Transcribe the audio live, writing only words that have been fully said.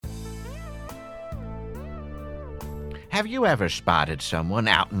Have you ever spotted someone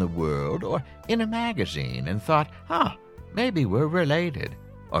out in the world or in a magazine and thought, maybe we're related,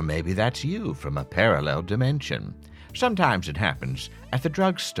 or maybe that's you from a parallel dimension? Sometimes it happens at the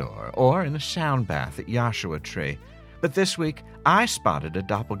drugstore or in a sound bath at Joshua Tree. But this week, I spotted a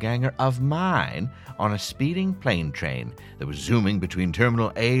doppelganger of mine on a speeding plane train that was zooming between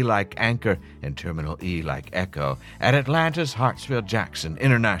Terminal A like Anchor and Terminal E like Echo at Atlanta's Hartsfield-Jackson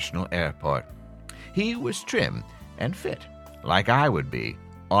International Airport. He was trim and fit, like I would be,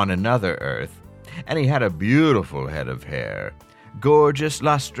 on another Earth, and he had a beautiful head of hair, gorgeous,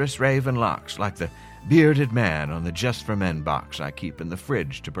 lustrous raven locks like the bearded man on the Just for Men box I keep in the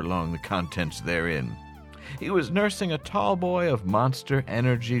fridge to prolong the contents therein. He was nursing a tall boy of Monster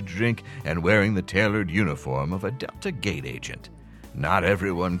Energy drink and wearing the tailored uniform of a Delta Gate agent. Not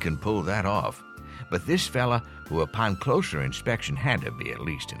everyone can pull that off, but this fella, who upon closer inspection had to be at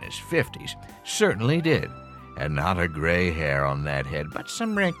least in his 50s, certainly did. And not a gray hair on that head, but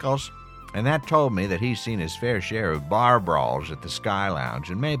some wrinkles. And that told me that he's seen his fair share of bar brawls at the Sky Lounge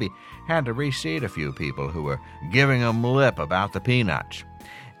and maybe had to reseat a few people who were giving him lip about the peanuts.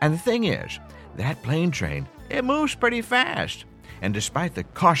 And the thing is, that plane train, it moves pretty fast. And despite the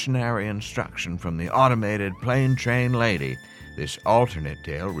cautionary instruction from the automated plane train lady, this alternate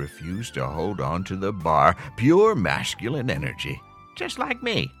tail refused to hold on to the bar. Pure masculine energy, just like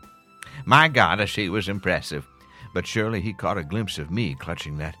me. My goddess, he was impressive. But surely he caught a glimpse of me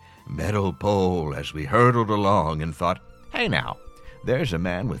clutching that metal pole as we hurtled along and thought, hey now, there's a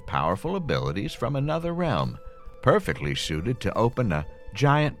man with powerful abilities from another realm, perfectly suited to open a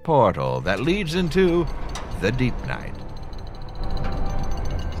giant portal that leads into the deep night.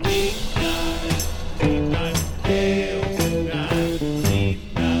 Deep night, deep night, deep night,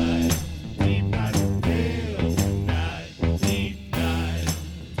 deep night, deep night, deep night, deep night,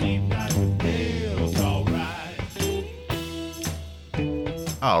 deep night, it's all right.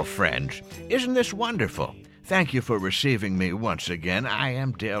 Oh, friends, isn't this wonderful? Thank you for receiving me once again. I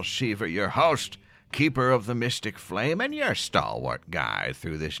am Dale Seaver, your host, keeper of the mystic flame, and your stalwart guide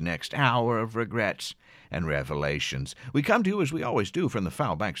through this next hour of regrets and revelations. We come to you, as we always do, from the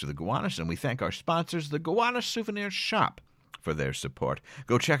foul banks of the Gowanus, and we thank our sponsors, the Gowanus Souvenir Shop, for their support.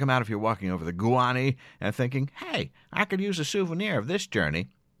 Go check them out if you're walking over the Guani and thinking, hey, I could use a souvenir of this journey.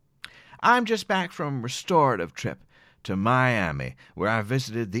 I'm just back from a restorative trip to Miami, where I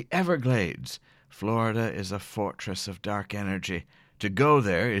visited the Everglades. Florida is a fortress of dark energy. To go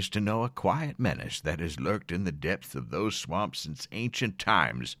there is to know a quiet menace that has lurked in the depths of those swamps since ancient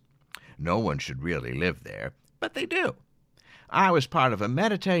times. No one should really live there, but they do. I was part of a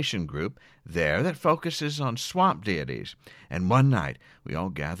meditation group there that focuses on swamp deities, and one night we all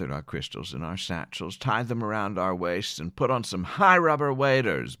gathered our crystals in our satchels, tied them around our waists, and put on some high-rubber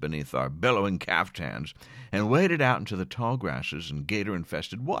waders beneath our billowing caftans, and waded out into the tall grasses and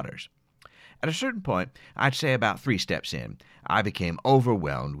gator-infested waters. At a certain point, I'd say about 3 steps in, I became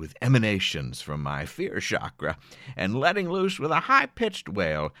overwhelmed with emanations from my fear chakra, and letting loose with a high-pitched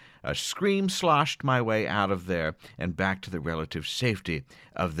wail, a scream sloshed my way out of there and back to the relative safety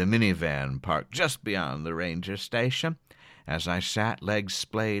of the minivan parked just beyond the ranger station. As I sat, legs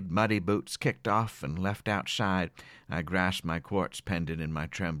splayed, muddy boots kicked off and left outside, I grasped my quartz pendant in my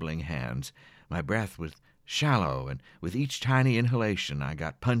trembling hands. My breath was shallow, and with each tiny inhalation I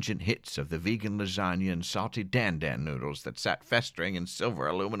got pungent hits of the vegan lasagna and salty dan-dan noodles that sat festering in silver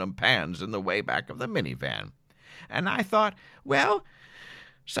aluminum pans in the way back of the minivan. And I thought, well,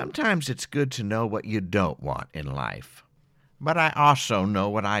 sometimes it's good to know what you don't want in life. But I also know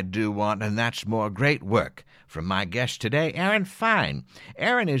what I do want, and that's more great work from my guest today, Erin Fein.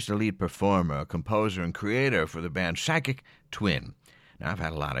 Erin is the lead performer, composer, and creator for the band Psychic Twin. Now, I've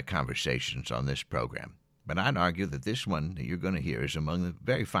had a lot of conversations on this program, but I'd argue that this one that you're going to hear is among the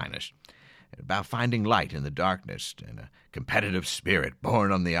very finest, about finding light in the darkness and a competitive spirit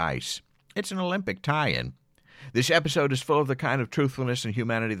born on the ice. It's an Olympic tie-in. This episode is full of the kind of truthfulness and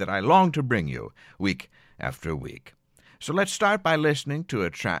humanity that I long to bring you week after week. So let's start by listening to a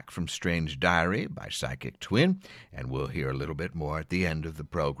track from Strange Diary by Psychic Twin, and we'll hear a little bit more at the end of the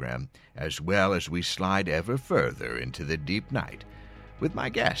program, as well as we slide ever further into the deep night with my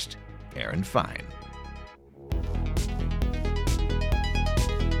guest, Erin Fein.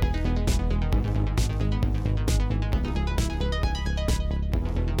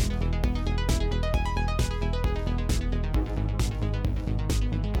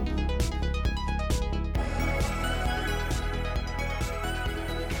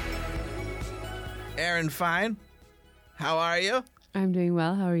 Erin Fein, how are you? I'm doing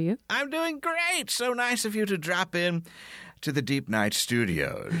well. How are you? I'm doing great. So nice of you to drop in to the Deep Night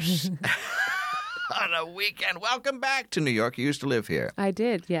Studios. on a weekend. Welcome back to New York. You used to live here. I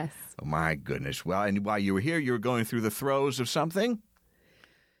did, yes. Oh, my goodness. Well, and while you were here, you were going through the throes of something?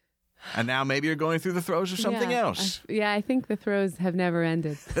 And now maybe you're going through the throes of something else. I think the throes have never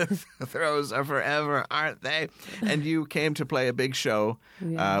ended. The throes are forever, aren't they? And you came to play a big show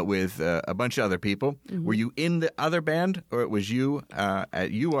with a bunch of other people. Mm-hmm. Were you in the other band, or it was you?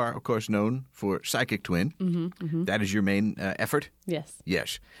 You are, of course, known for Psychic Twin. Mm-hmm, mm-hmm. That is your main effort? Yes.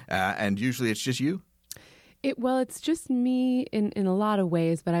 Yes. And usually it's just you? It's just me in a lot of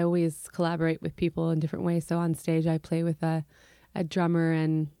ways, but I always collaborate with people in different ways. So on stage, I play with a drummer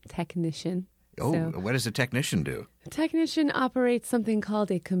and technician. Oh, so, what does a technician do? A technician operates something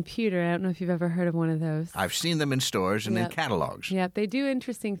called a computer. I don't know if you've ever heard of one of those. I've seen them in stores and in catalogs. Yep, they do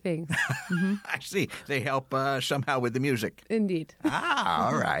interesting things. Mm-hmm. I see. They help somehow with the music. Indeed.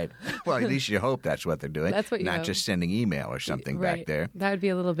 All right. Well, at least you hope that's what they're doing. That's what you Not hope. Just sending email or something back there. That would be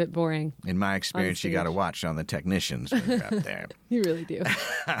a little bit boring. In my experience, you got to watch on the technicians when you're up there. You really do.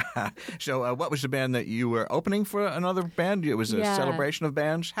 So what was the band that you were opening for another band? It was a celebration of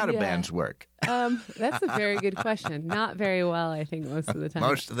bands? How do bands work? That's a very good question. Not very well, I think, most of the time.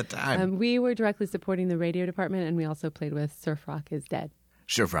 Most of the time. We were directly supporting the radio department, and we also played with Surf Rock is Dead.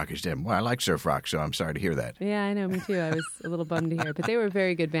 Surf Rock is Dead. Well, I like Surf Rock, so I'm sorry to hear that. Yeah, I know. Me too. I was a little bummed to hear. But they were a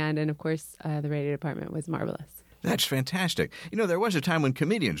very good band, and of course, the radio department was marvelous. That's fantastic. You know, there was a time when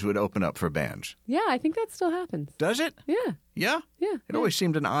comedians would open up for bands. Yeah, I think that still happens. Does it? Yeah. Yeah? Yeah. It always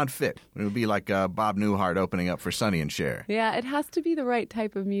seemed an odd fit. It would be like Bob Newhart opening up for Sonny and Cher. Yeah, it has to be the right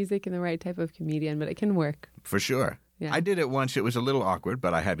type of music and the right type of comedian, but it can work. For sure. Yeah. I did it once. It was a little awkward,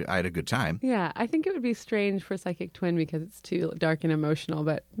 but I had a good time. Yeah, I think it would be strange for Psychic Twin because it's too dark and emotional,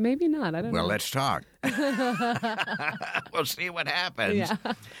 but maybe not. I don't know. Well, let's talk. We'll see what happens. Yeah.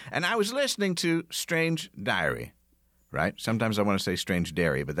 And I was listening to Strange Diary. Right? Sometimes I want to say Strange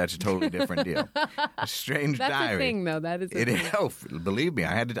Dairy, but that's a totally different deal. A Strange That's Diary. That's a thing, though. That is a thing. Oh, believe me,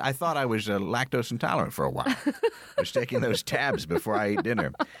 I thought I was lactose intolerant for a while. I was taking those tabs before I ate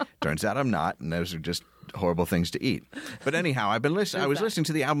dinner. Turns out I'm not, and those are just horrible things to eat. But anyhow, I was listening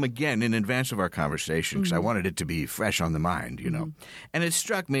to the album again in advance of our conversation because I wanted it to be fresh on the mind, you know. And it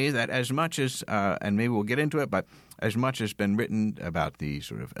struck me that as much as, and maybe we'll get into it, but as much has been written about the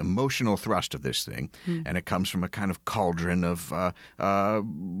sort of emotional thrust of this thing, and it comes from a kind of cauldron of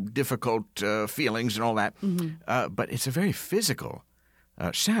difficult feelings and all that, but it's a very physical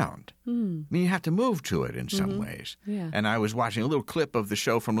sound. I mean, you have to move to it in some ways. Yeah. And I was watching a little clip of the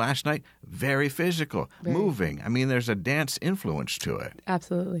show from last night. Very physical, moving. I mean, there's a dance influence to it.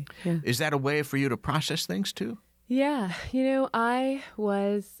 Absolutely. Yeah. Is that a way for you to process things too? Yeah. You know, I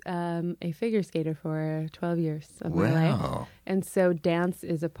was a figure skater for 12 years of my life. And so dance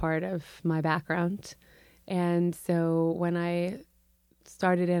is a part of my background. And so when I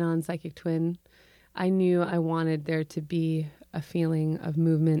started in on Psychic Twin, I knew I wanted there to be a feeling of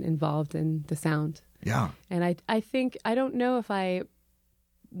movement involved in the sound. Yeah. And I think, I don't know if I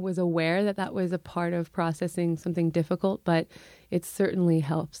was aware that that was a part of processing something difficult, but it certainly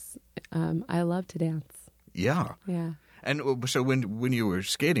helps. I love to dance. Yeah. Yeah. And so when you were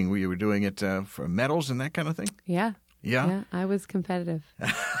skating, you were doing it for medals and that kind of thing? Yeah. Yeah? Yeah. I was competitive.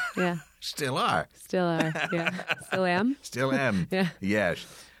 Yeah. Still are. Still are. Yeah. Still am. Still am. Yeah. Yes.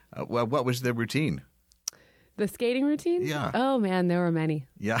 Well, what was the routine? The skating routine? Yeah. Oh, man, there were many.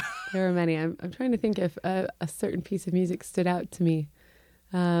 Yeah. There were many. I'm trying to think if a certain piece of music stood out to me.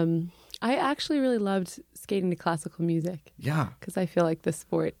 I actually really loved skating to classical music. Yeah. Because I feel like the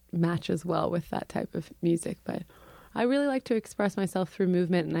sport matches well with that type of music. But I really like to express myself through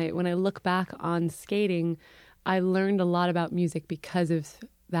movement. And when I look back on skating, I learned a lot about music because of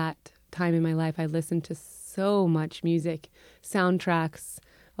that time in my life. I listened to so much music, soundtracks,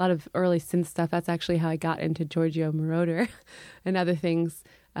 a lot of early synth stuff. That's actually how I got into Giorgio Moroder and other things,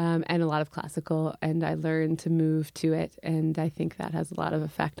 and a lot of classical. And I learned to move to it. And I think that has a lot of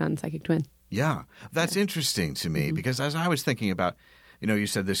effect on Psychic Twin. Yeah. That's interesting to me because as I was thinking about, you know, you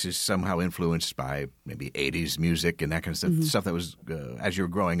said this is somehow influenced by maybe 80s music and that kind of stuff, stuff that was, as you were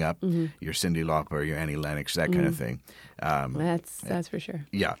growing up, your Cyndi Lauper, your Annie Lennox, that kind of thing. That's for sure.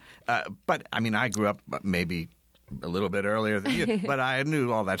 Yeah. But, I mean, I grew up maybe a little bit earlier than you, but I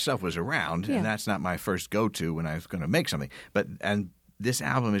knew all that stuff was around, and that's not my first go-to when I was going to make something. And this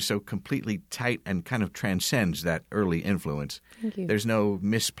album is so completely tight and kind of transcends that early influence. Thank you. There's no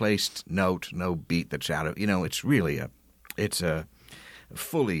misplaced note, no beat that's out of, you know, it's really it's a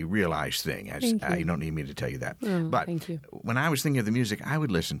fully realized thing. You don't need me to tell you that. Oh, but thank you. when I was thinking of the music I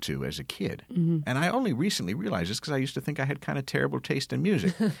would listen to as a kid, and I only recently realized this because I used to think I had kind of terrible taste in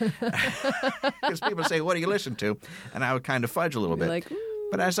music. Because people say, what do you listen to? And I would kind of fudge a little bit. Like,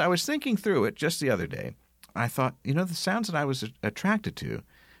 But as I was thinking through it just the other day, I thought, the sounds that I was attracted to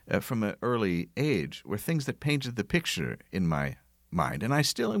from an early age were things that painted the picture in my mind, and I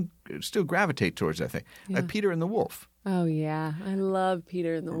still gravitate towards that thing. Yeah. Peter and the Wolf. Oh, yeah. I love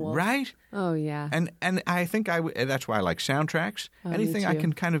Peter and the Wolf. Right? Oh, yeah. And I think that's why I like soundtracks. Oh, Anything me I too.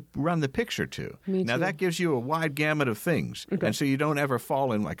 can kind of run the picture to. Me Now, too. that gives you a wide gamut of things. Okay. And so you don't ever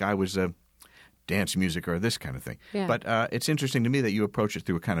fall in like I was dance music or this kind of thing. Yeah. But it's interesting to me that you approach it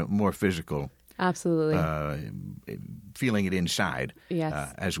through a kind of more physical Absolutely. feeling it inside,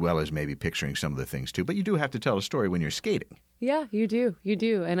 Yes. as well as maybe picturing some of the things too. But you do have to tell a story when you're skating. Yeah, you do. You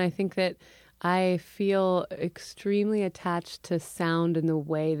do. And I think that I feel extremely attached to sound in the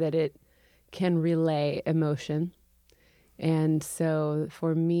way that it can relay emotion. And so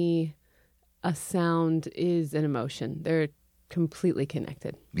for me, a sound is an emotion. They're completely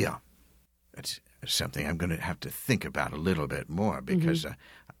connected. Yeah. That's something I'm going to have to think about a little bit more because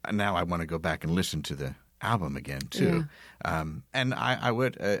now I want to go back and listen to the album again too. And I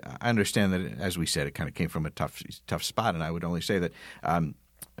would I understand that, as we said, it kind of came from a tough spot, and I would only say that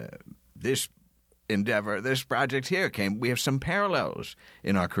this endeavor, this project here we have some parallels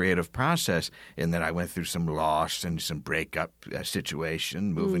in our creative process in that I went through some loss and some breakup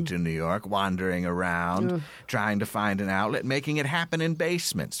situation, moving to New York, wandering around, trying to find an outlet, making it happen in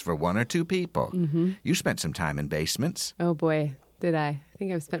basements for one or two people. You spent some time in basements. Oh, boy, did I. I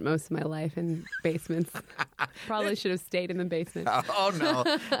think I've spent most of my life in basements. Probably should have stayed in the basement. Oh,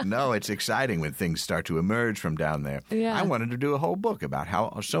 no. No, it's exciting when things start to emerge from down there. Yeah. I wanted to do a whole book about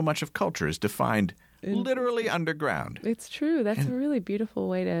how so much of culture is defined literally underground. It's true. That's a really beautiful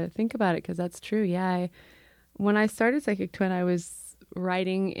way to think about it because that's true. Yeah. When I started Psychic Twin, I was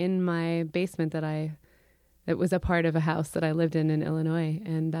writing in my basement that was a part of a house that I lived in Illinois.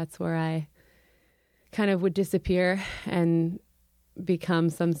 And that's where I kind of would disappear and become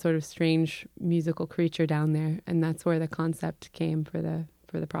some sort of strange musical creature down there. And that's where the concept came for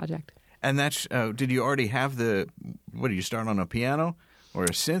the project. And that's, did you already have what did you start on, a piano or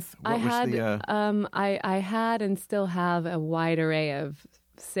a synth? I had and still have a wide array of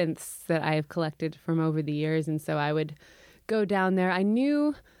synths that I have collected from over the years. And so I would go down there. I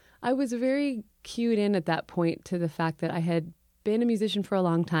knew I was very cued in at that point to the fact that I had been a musician for a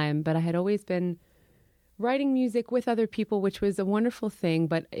long time, but I had always been writing music with other people, which was a wonderful thing,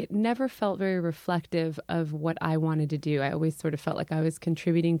 but it never felt very reflective of what I wanted to do. I always sort of felt like I was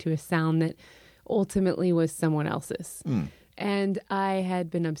contributing to a sound that ultimately was someone else's. And I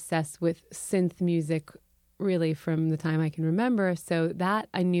had been obsessed with synth music really from the time I can remember. So that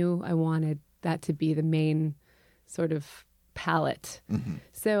I knew I wanted that to be the main sort of palette.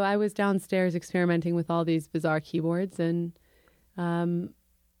 So I was downstairs experimenting with all these bizarre keyboards and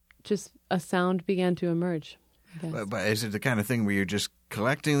just a sound began to emerge, I guess. But is it the kind of thing where you're just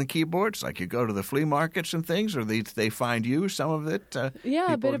collecting the keyboards, like you go to the flea markets and things, or they find you some of it?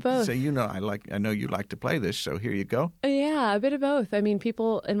 Yeah, a bit of both. Say, I know you like to play this, so here you go. Yeah, a bit of both. I mean,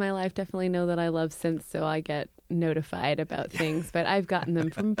 people in my life definitely know that I love synths, so I get notified about things. But I've gotten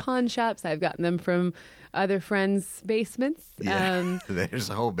them from pawn shops. I've gotten them from other friends' basements. Yeah, there's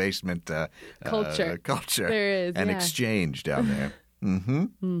a whole basement culture. There is, an yeah. exchange down there.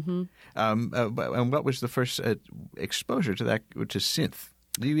 And what was the first exposure to that, to synth?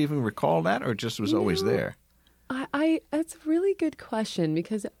 Do you even recall that, or just was always there? That's a really good question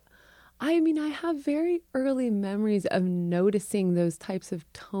because, I have very early memories of noticing those types of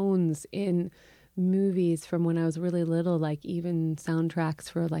tones in movies from when I was really little, like even soundtracks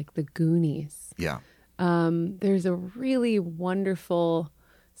for like The Goonies. Yeah. There's a really wonderful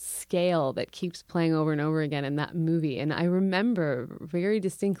scale that keeps playing over and over again in that movie. And I remember very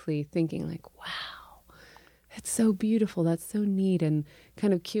distinctly thinking like, wow, that's so beautiful. That's so neat. And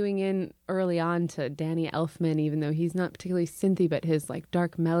kind of cueing in early on to Danny Elfman, even though he's not particularly synthy, but his like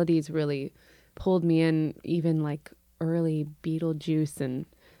dark melodies really pulled me in, even like early Beetlejuice and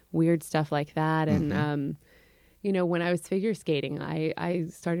weird stuff like that. And, when I was figure skating, I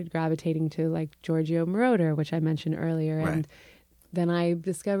started gravitating to like Giorgio Moroder, which I mentioned earlier. Right. And then I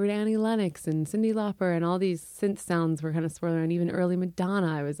discovered Annie Lennox and Cyndi Lauper, and all these synth sounds were kind of swirling around. Even early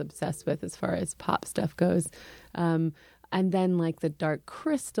Madonna I was obsessed with as far as pop stuff goes. And then like the Dark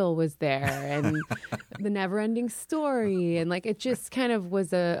Crystal was there and the Never Ending Story. And like it just kind of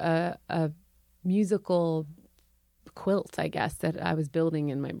was a musical quilt, I guess, that I was building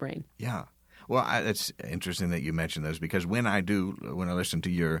in my brain. Yeah. Well, it's interesting that you mentioned those because when I listen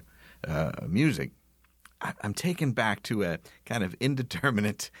to your music, I'm taken back to a kind of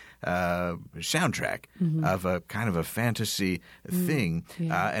indeterminate soundtrack of a kind of a fantasy thing,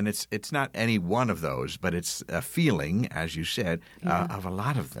 and it's not any one of those, but it's a feeling, as you said, of a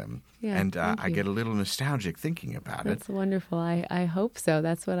lot of them. Yeah, and thank I you. get a little nostalgic thinking about it. That's wonderful. I hope so.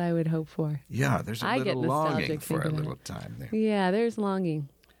 That's what I would hope for. Yeah, there's a I get little longing nostalgic for a thinking little about time there. Yeah, there's longing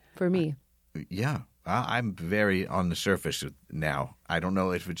for me. Yeah. I'm very on the surface now. I don't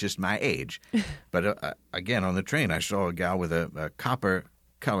know if it's just my age, but again, on the train, I saw a gal with a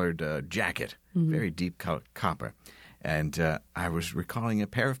copper-colored jacket, very deep copper, and I was recalling a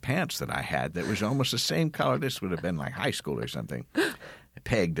pair of pants that I had that was almost the same color. This would have been like high school or something,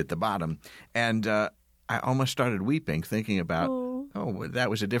 pegged at the bottom, and I almost started weeping, thinking about, that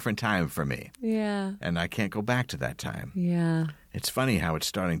was a different time for me, Yeah. and I can't go back to that time. Yeah. It's funny how it's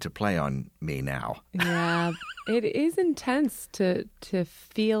starting to play on me now. Yeah. It is intense to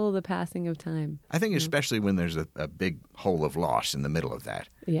feel the passing of time. I think especially when there's a big hole of loss in the middle of that.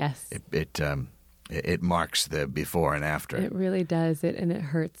 Yes. It marks the before and after. It really does. And it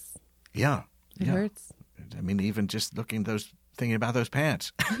hurts. Yeah. It yeah. hurts. I mean, even just thinking about those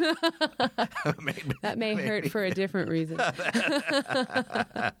pants. That may hurt for a different reason.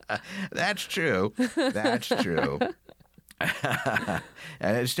 That's true. That's true.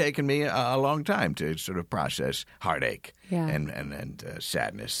 And it's taken me a long time to sort of process heartache and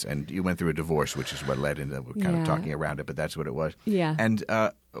sadness. And you went through a divorce, which is what led into we're kind of talking around it, but that's what it was. Yeah. And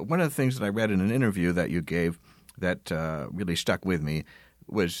one of the things that I read in an interview that you gave that really stuck with me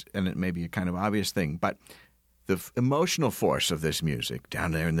was, and it may be a kind of obvious thing, but the emotional force of this music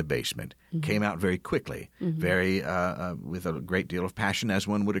down there in the basement came out very quickly, very with a great deal of passion, as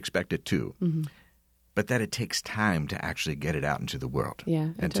one would expect it to. But that it takes time to actually get it out into the world.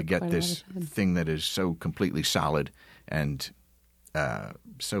 Yeah, and to get this thing that is so completely solid and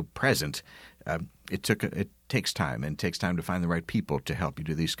so present, it takes time, and it takes time to find the right people to help you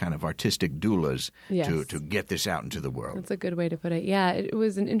do these kind of artistic doulas to get this out into the world. That's a good way to put it. Yeah, it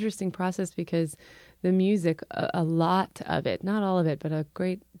was an interesting process because the music, a lot of it, not all of it, but a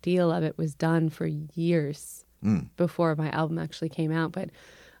great deal of it was done for years before my album actually came out. But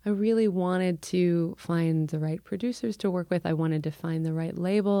I really wanted to find the right producers to work with. I wanted to find the right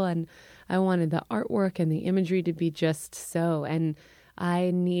label, and I wanted the artwork and the imagery to be just so. And I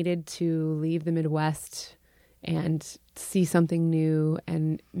needed to leave the Midwest and see something new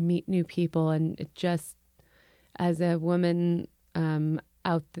and meet new people. And it just, as a woman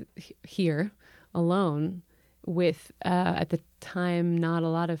here alone with, at the time, not a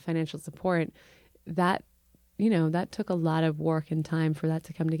lot of financial support, that took a lot of work and time for that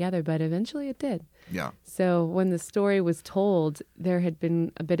to come together, but eventually it did. Yeah. So when the story was told, there had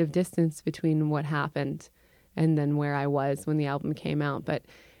been a bit of distance between what happened and then where I was when the album came out. But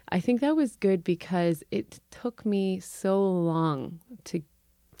I think that was good because it took me so long to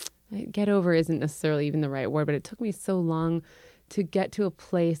get over isn't necessarily even the right word, but it took me so long to get to a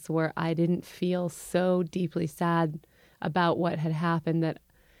place where I didn't feel so deeply sad about what had happened that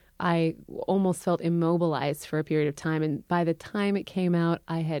I almost felt immobilized for a period of time. And by the time it came out,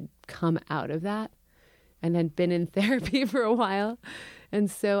 I had come out of that and had been in therapy for a while. And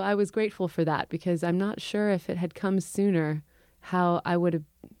so I was grateful for that because I'm not sure if it had come sooner how I would have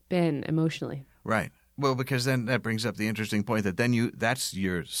been emotionally. Right. Well, because then that brings up the interesting point that then that's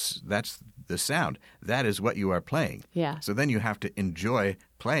the sound. That is what you are playing. Yeah. So then you have to enjoy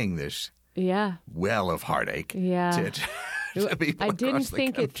playing this well of heartache. Yeah. To people I didn't across the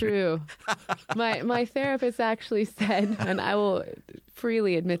think it country. through. My therapist actually said, and I will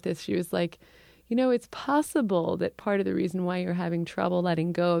freely admit this, she was like, it's possible that part of the reason why you're having trouble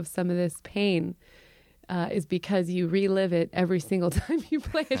letting go of some of this pain is because you relive it every single time you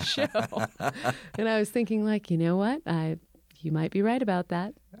play a show. And I was thinking, you know what? You might be right about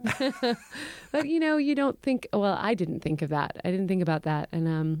that. But, you don't think, well, I didn't think of that. I didn't think about that.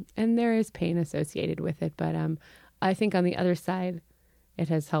 And there is pain associated with it. But I think on the other side, it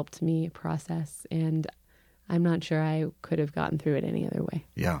has helped me process. And I'm not sure I could have gotten through it any other way.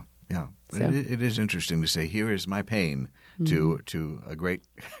 Yeah. Yeah, So. It is interesting to say, here is my pain to a great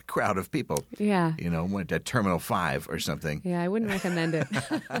crowd of people. Yeah. Went at Terminal 5 or something. Yeah, I wouldn't recommend it.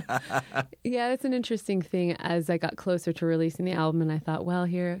 Yeah, it's an interesting thing as I got closer to releasing the album, and I thought, well,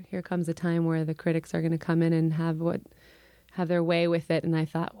 here comes a time where the critics are going to come in and have their way with it. And I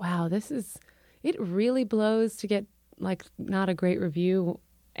thought, wow, it really blows to get not a great review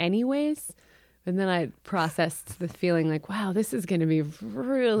anyways. And then I processed the feeling wow, this is going to be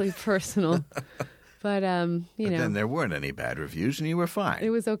really personal But, But then there weren't any bad reviews, and you were fine.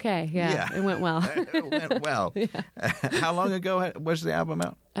 it was okay. Yeah, it went well. It went well. How long ago was the album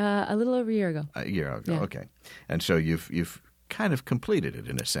out? A little over a year ago. A year ago, Yeah. okay. And so you've kind of completed it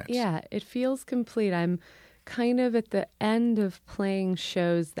in a sense. Yeah, it feels complete. I'm kind of at the end of playing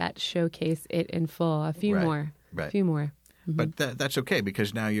shows that showcase it in full. A few Right, more. right. A few more. But that's okay,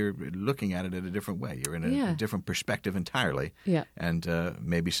 because now you're looking at it in a different way. You're in a different perspective entirely. Yeah. And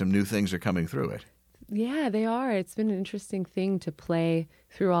maybe some new things are coming through it. Yeah, they are. It's been an interesting thing to play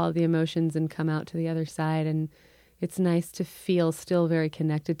through all the emotions and come out to the other side. And it's nice to feel still very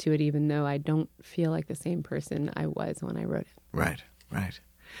connected to it, even though I don't feel like the same person I was when I wrote it. Right, right.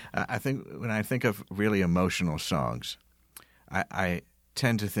 I think when I think of really emotional songs, I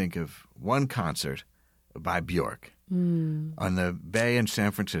tend to think of one concert by Bjork on the bay in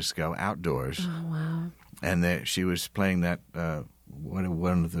San Francisco, outdoors. Oh, wow. And she was playing that, one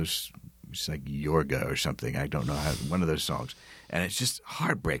of those, it's like Yorga or something. I don't know how, one of those songs. And it's just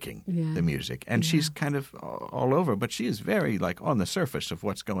heartbreaking, the music. And she's kind of all over, but she is very like on the surface of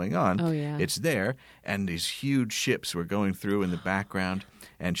what's going on. Oh, yeah. It's there. And these huge ships were going through in the background,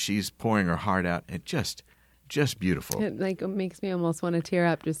 and she's pouring her heart out. It just beautiful. It makes me almost want to tear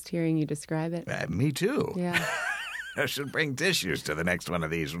up just hearing you describe it. Me too. Yeah. I should bring tissues to the next one of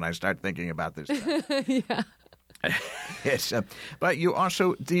these when I start thinking about this stuff. Yeah. Yes, but you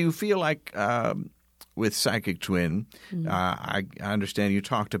also, do you feel like with Psychic Twin, I understand you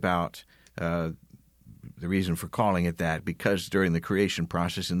talked about the reason for calling it that because during the creation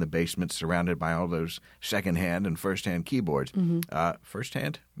process in the basement, surrounded by all those secondhand and firsthand keyboards,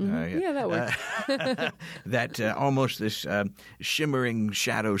 firsthand, Yeah, that works. that almost this shimmering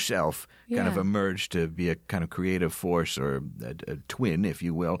shadow self kind of Yeah. emerged to be a kind of creative force, or a twin, if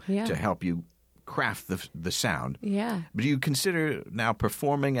you will, Yeah. to help you craft the sound. Yeah. But do you consider now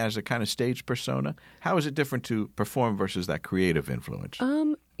performing as a kind of stage persona? How is it different to perform versus that creative influence?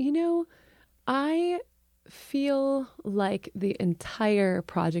 I feel like the entire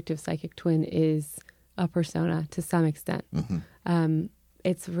project of Psychic Twin is a persona to some extent.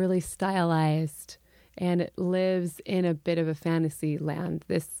 It's really stylized, and it lives in a bit of a fantasy land.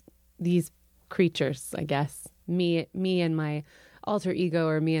 These creatures, I guess, me and my alter ego,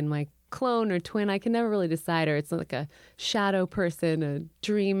 or me and my clone or twin, I can never really decide, or it's like a shadow person, a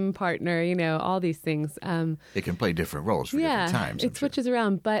dream partner, all these things. It can play different roles for different times. It switches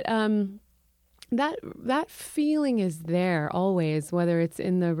around, but that feeling is there always, whether it's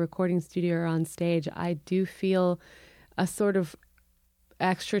in the recording studio or on stage. I do feel a sort of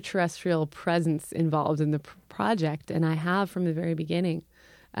extraterrestrial presence involved in the project, and I have from the very beginning.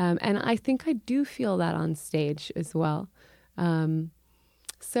 And I think I do feel that on stage as well.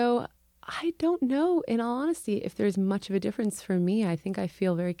 So I don't know, in all honesty, if there's much of a difference for me. I think I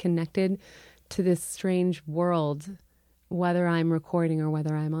feel very connected to this strange world, whether I'm recording or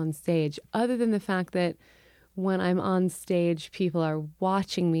whether I'm on stage, other than the fact that when I'm on stage, people are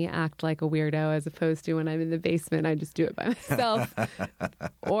watching me act like a weirdo, as opposed to when I'm in the basement, I just do it by myself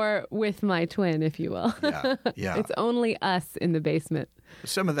or with my twin, if you will. Yeah. It's only us in the basement.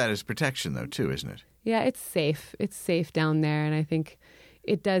 Some of that is protection, though, too, isn't it? Yeah, it's safe. It's safe down there. And I think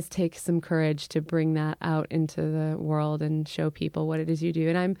it does take some courage to bring that out into the world and show people what it is you do.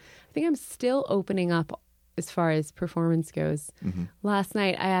 And I think I'm still opening up as far as performance goes. Last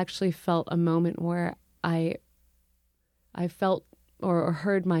night, I actually felt a moment where I felt or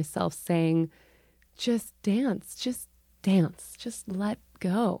heard myself saying, just dance, just let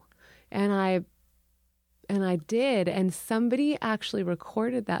go. And I did, and somebody actually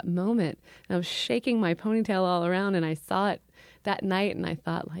recorded that moment. And I was shaking my ponytail all around, and I saw it that night, and I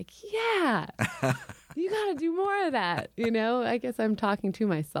thought, like, yeah, you got to do more of that. I guess I'm talking to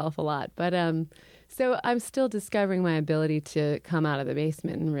myself a lot, but so I'm still discovering my ability to come out of the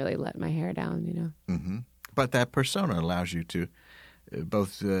basement and really let my hair down. But that persona allows you to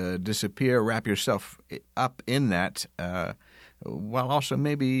both disappear, wrap yourself up in that, while also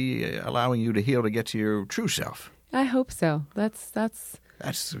maybe allowing you to heal to get to your true self. I hope so. That's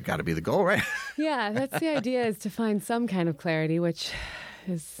got to be the goal, right? Yeah, that's the idea, is to find some kind of clarity, which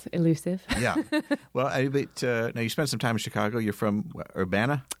is elusive. Yeah. Well, now you spent some time in Chicago. You're from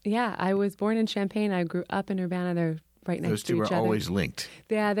Urbana? Yeah, I was born in Champaign. I grew up in Urbana. They're right next Those to two each are other. always linked.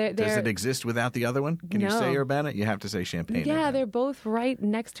 Yeah, Does it exist without the other one? Can you No. say Urbana? You have to say Champaign. Yeah, Urbana. they're both right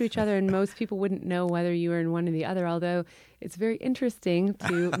next to each other, and most people wouldn't know whether you were in one or the other, although it's very interesting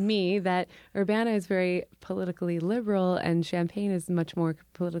to me that Urbana is very politically liberal and Champaign is much more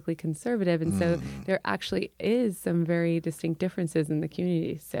politically conservative, and so there actually is some very distinct differences in the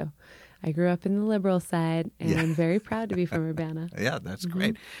community. So I grew up in the liberal side, and Yeah. I'm very proud to be from Urbana. Yeah, that's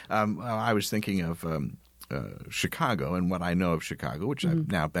great. I was thinking of Chicago and what I know of Chicago, which I've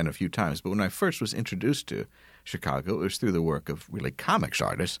now been a few times. But when I first was introduced to Chicago, it was through the work of really comics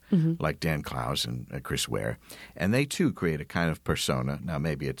artists like Dan Clowes and Chris Ware. And they, too, create a kind of persona. Now,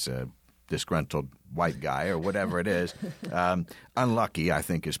 maybe it's a disgruntled white guy or whatever it is. Unlucky, I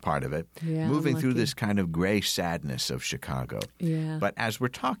think, is part of it. Yeah, Moving through unlucky. this kind of gray sadness of Chicago. Yeah. But as we're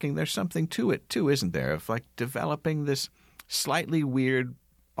talking, there's something to it, too, isn't there? Of like developing this slightly weird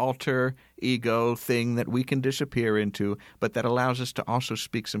alter ego thing that we can disappear into, but that allows us to also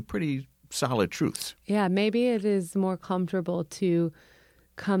speak some pretty solid truths. Yeah, maybe it is more comfortable to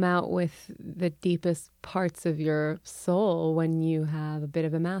come out with the deepest parts of your soul when you have a bit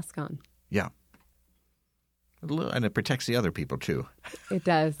of a mask on. Yeah. And it protects the other people, too. It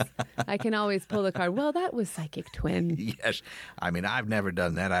does. I can always pull the card. Well, that was Psychic Twin. Yes. I mean, I've never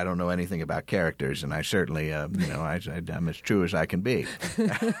done that. I don't know anything about characters, and I certainly, I'm as true as I can be.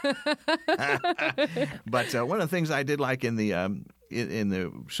 But one of the things I did like in the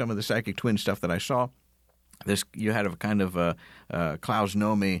some of the Psychic Twin stuff that I saw, you had a kind of Klaus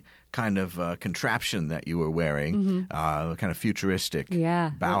Nomi kind of contraption that you were wearing, kind of futuristic,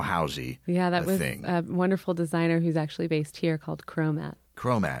 Yeah. Bauhausy Yeah, that was thing. a wonderful designer who's actually based here called Chromat.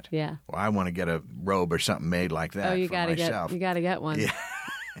 Chromat. Yeah. Well, I want to get a robe or something made like that You for gotta myself. get one. Yeah.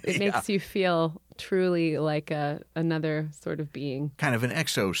 It makes you feel truly like another sort of being. Kind of an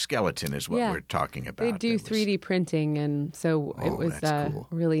exoskeleton is what Yeah. we're talking about. They do That was- 3D printing, and so it Oh, was that's a cool.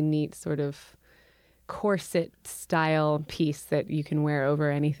 really neat sort of corset style piece that you can wear over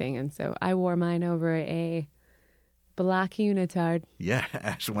anything. And so I wore mine over a black unitard, Yeah,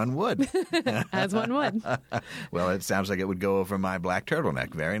 as one would. as one would. Well, it sounds like it would go over my black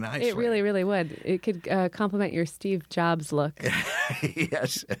turtleneck very nicely. It really, really would. It could complement your Steve Jobs look.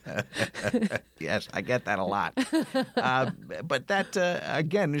 Yes. Yes, I get that a lot. But that,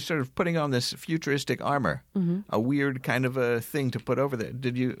 again, is sort of putting on this futuristic armor, a weird kind of a thing to put over there.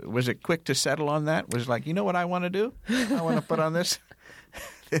 Was it quick to settle on that? Was it like, you know what I want to do? I want to put on this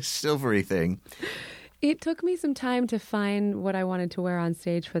silvery thing. It took me some time to find what I wanted to wear on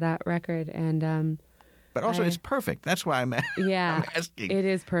stage for that record. And But also, I- it's perfect. That's why I'm yeah, I'm asking. it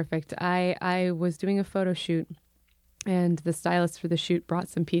is perfect. I was doing a photo shoot, and the stylist for the shoot brought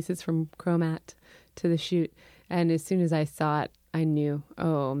some pieces from Chromat to the shoot. And as soon as I saw it, I knew,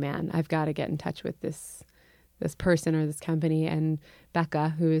 oh man, I've got to get in touch with this person or this company. And Becca,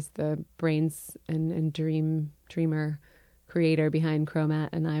 who is the brains and dreamer creator behind Chromat,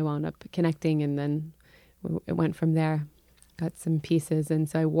 and I wound up connecting, and then it went from there. Got some pieces, and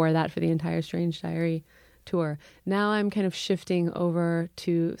so I wore that for the entire Strange Diary tour. Now I'm kind of shifting over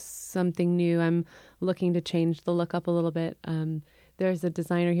to something new. I'm looking to change the look up a little bit. There's a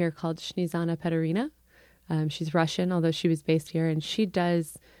designer here called Snezana Peterina. She's Russian, although she was based here, and she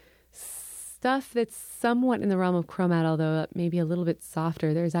does stuff that's somewhat in the realm of Chromat, although maybe a little bit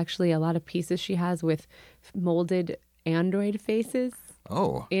softer. There's actually a lot of pieces she has with molded android faces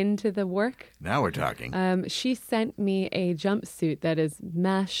Oh, into the work. now we're talking. She sent me a jumpsuit that is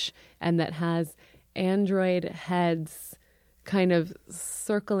mesh and that has android heads kind of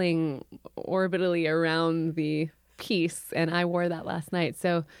circling orbitally around the piece, and I wore that last night.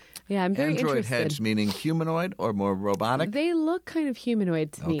 So, yeah, I'm very Android interested. heads meaning humanoid or more robotic? They look kind of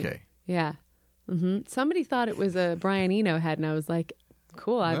humanoid to me. Okay. Yeah. Somebody thought it was a Brian Eno head, and I was like,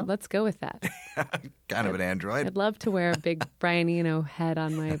 cool, let's go with that. Kind of an android. I'd love to wear a big Brian Eno head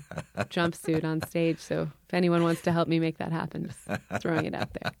on my jumpsuit on stage. So if anyone wants to help me make that happen, just throwing it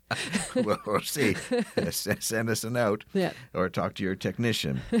out there. We'll see. Send us a note Yeah. or talk to your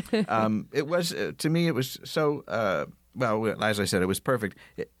technician. It was, to me, it was so, well, as I said, it was perfect.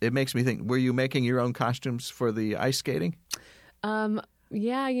 It makes me think, were you making your own costumes for the ice skating?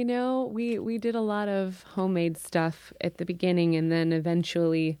 Yeah, we did a lot of homemade stuff at the beginning, and then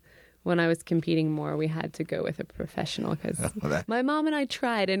eventually, when I was competing more, we had to go with a professional because that- my mom and I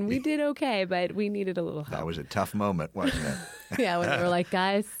tried, and we did okay, but we needed a little help. That was a tough moment, wasn't it? Yeah, when they were like,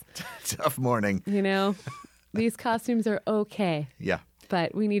 guys, Tough morning. these costumes are okay, Yeah.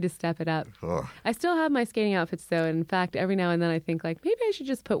 but we need to step it up. Oh. I still have my skating outfits, though. In fact, every now and then I think, like, maybe I should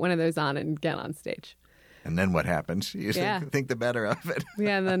just put one of those on and get on stage. And then what happens? You Yeah. think the better of it.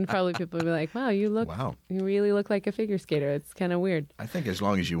 Yeah, and then probably people will be like, wow, you really look like a figure skater. It's kind of weird. I think as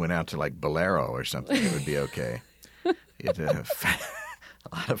long as you went out to like Bolero or something, it would be okay.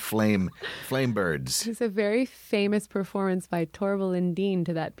 A lot of flame birds. There's a very famous performance by Torval and Dean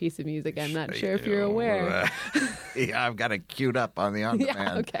to that piece of music. I'm not sure if you're aware. Yeah, I've got it queued up on the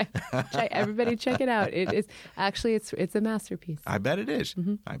on-demand. Yeah, okay. Everybody check it out. It is actually it's a masterpiece. I bet it is.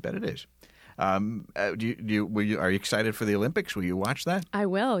 Mm-hmm. I bet it is. Are you excited for the Olympics? Will you watch that? I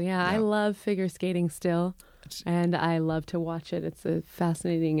will, yeah. I love figure skating still, and I love to watch it. It's a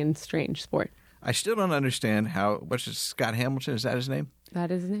fascinating and strange sport. I still don't understand what's it, Scott Hamilton, is that his name? That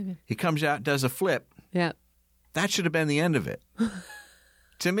is his name. He comes out, does a flip. Yeah. That should have been the end of it.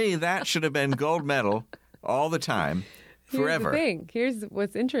 To me, that should have been gold medal all the time, forever. Here's the thing. Here's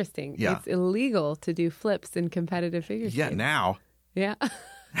what's interesting. Yeah. It's illegal to do flips in competitive figure skating. Yeah, now. Yeah.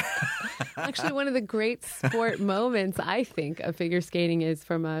 Actually, one of the great sport moments, I think, of figure skating is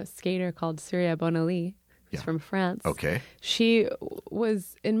from a skater called Surya Bonali, who's from France. Okay. She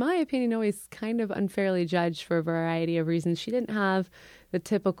was, in my opinion, always kind of unfairly judged for a variety of reasons. She didn't have the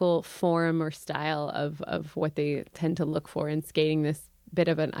typical form or style of what they tend to look for in skating, this bit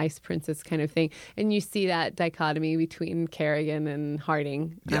of an ice princess kind of thing. And you see that dichotomy between Kerrigan and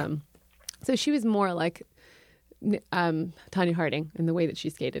Harding. Yeah. So she was more like Tanya Harding in the way that she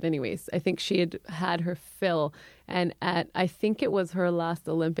skated. Anyways, I think she had her fill, and I think it was her last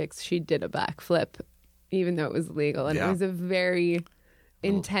Olympics, she did a backflip, even though it was legal, and it was a very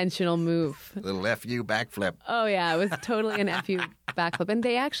intentional move. Little FU backflip. Oh yeah, it was totally an FU backflip, and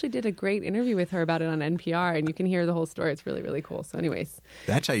they actually did a great interview with her about it on NPR, and you can hear the whole story. It's really, really cool. So, anyways,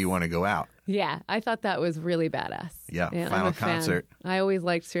 that's how you want to go out. Yeah, I thought that was really badass. Yeah, I'm final a fan. concert. I always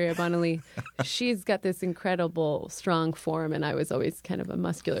liked Surya Bonali. She's got this incredible, strong form, and I was always kind of a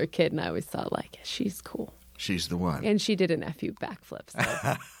muscular kid, and I always thought, like, she's cool. She's the one. And she did an FU backflip,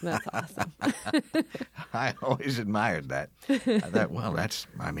 so that's awesome. I always admired that. I thought,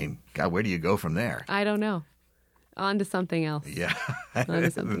 God, where do you go from there? I don't know. On to something else. Yeah. On to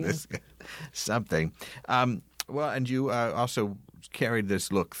something else. Something. Well, and you also carried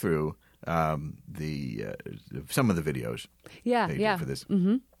this look through some of the videos. Yeah, they did for this.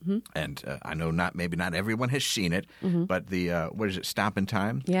 Mm-hmm, mm-hmm. And I know maybe not everyone has seen it, but the what is it, Stop in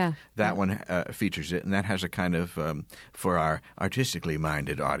Time? Yeah, that one features it, and that has a kind of for our artistically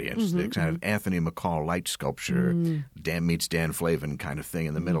minded audience, the kind of Anthony McCall light sculpture, Dan meets Dan Flavin kind of thing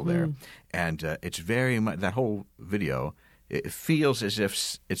in the middle there, and it's very much that whole video. It feels as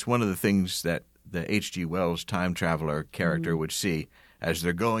if it's one of the things that the H.G. Wells time traveler character would see as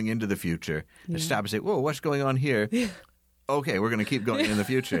they're going into the future. And stop and say, "Whoa, what's going on here?" Okay, we're going to keep going in the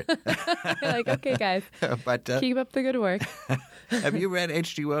future. Like, okay, guys, but keep up the good work. Have you read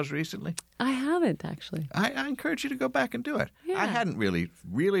H.G. Wells recently? I haven't, actually. I encourage you to go back and do it. Yeah. I hadn't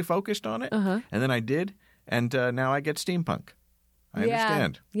really focused on it, and then I did, and now I get steampunk. I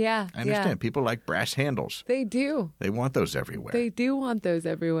understand. Yeah, I understand. People like brass handles. They do. They want those everywhere. They do want those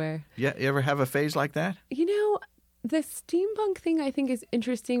everywhere. Yeah, you ever have a phase like that? You know, the steampunk thing I think is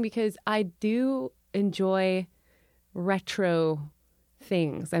interesting because I do enjoy retro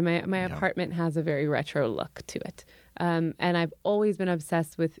things. And my apartment has a very retro look to it. And I've always been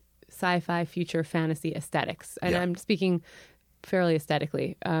obsessed with sci-fi, future fantasy aesthetics. And I'm speaking fairly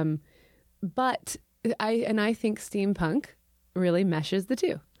aesthetically. But I think steampunk really meshes the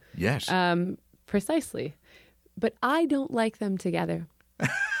two. Yes. Precisely. But I don't like them together.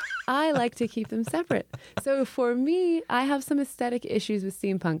 I like to keep them separate. So for me, I have some aesthetic issues with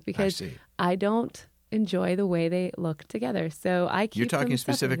steampunk because I don't enjoy the way they look together. So I keep You're talking them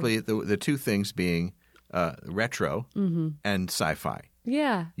specifically the two things being retro and sci-fi.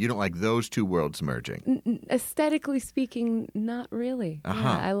 Yeah. You don't like those two worlds merging. Aesthetically speaking, not really.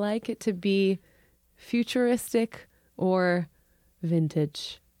 Yeah, I like it to be futuristic or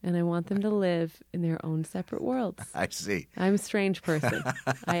vintage. And I want them to live in their own separate worlds. I see. I'm a strange person.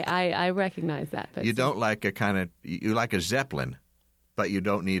 I recognize that. But you don't like you like a Zeppelin, but you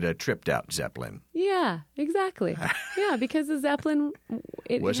don't need a tripped out Zeppelin. Yeah, exactly. Yeah, because the Zeppelin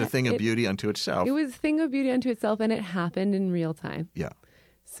was a thing of beauty unto itself. It was a thing of beauty unto itself, and it happened in real time. Yeah.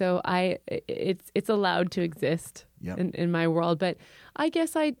 So it's allowed to exist in my world. But I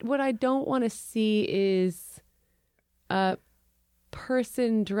guess what I don't want to see is a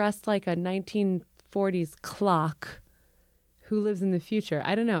person dressed like a 1940s clock who lives in the future.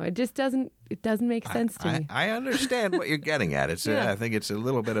 I don't know. It just doesn't make sense to me. I understand what you're getting at. It's I think it's a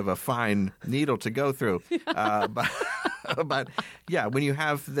little bit of a fine needle to go through. But yeah, when you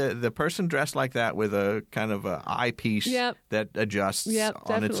have the person dressed like that with a kind of a eyepiece that adjusts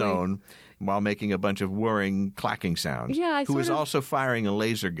on its own while making a bunch of whirring, clacking sounds, who is also firing a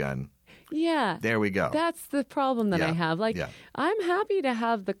laser gun Yeah. There we go. That's the problem that I Yeah, have. Like, yeah. I'm happy to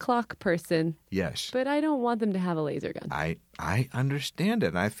have the clock person, Yes. but I don't want them to have a laser gun. I understand it.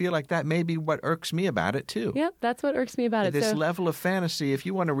 And I feel like that may be what irks me about it, too. Yep, that's what irks me about it. This So, level of fantasy, if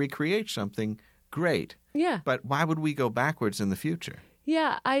you want to recreate something, great. yeah. But why would we go backwards in the future?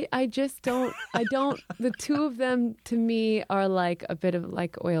 Yeah, I just don't, the two of them to me are like a bit of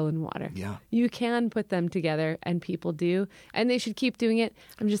like oil and water. Yeah. You can put them together and people do, and they should keep doing it.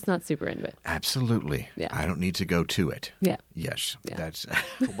 I'm just not super into it. Absolutely. Yeah. I don't need to go to it. Yeah. Yes. Yeah. That's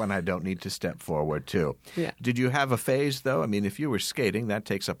when I don't need to step forward to. Yeah. Did you have a phase, though? I mean, if you were skating, that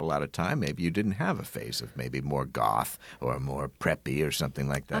takes up a lot of time. Maybe you didn't have a phase of maybe more goth or more preppy or something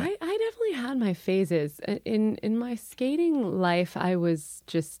like that. I definitely had my phases. In my skating life, I was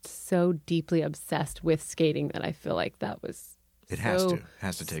just so deeply obsessed with skating that I feel like that was It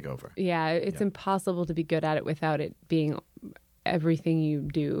has to take over. Yeah, it's impossible to be good at it without it being everything you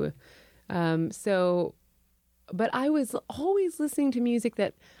do. But I was always listening to music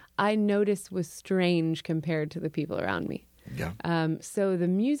that I noticed was strange compared to the people around me. Yeah. So the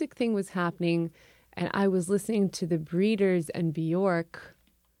music thing was happening, and I was listening to the Breeders and Bjork,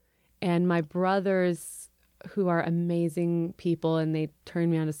 and my brothers, who are amazing people, and they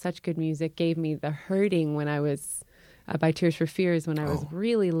turned me on to such good music, gave me The Hurting when I was, by Tears for Fears, when I was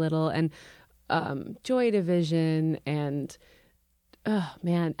really little, and Joy Division, and oh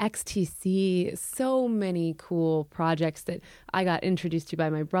man, XTC, so many cool projects that I got introduced to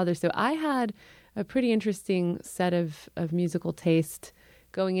by my brother. So I had a pretty interesting set of musical taste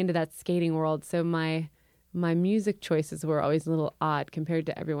going into that skating world. So my music choices were always a little odd compared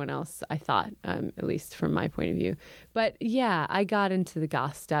to everyone else, I thought, at least from my point of view. But yeah, I got into the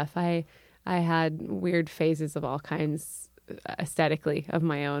goth stuff. I had weird phases of all kinds aesthetically of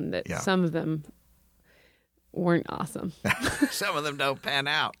my own that some of them weren't awesome. Some of them don't pan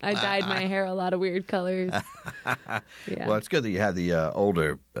out. I dyed my hair a lot of weird colors. Yeah. Well, it's good that you had the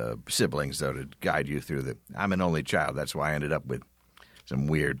older siblings, though, to guide you through the... I'm an only child. That's why I ended up with some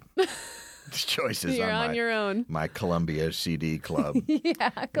weird choices. You're on your own. My Columbia CD club. Yeah,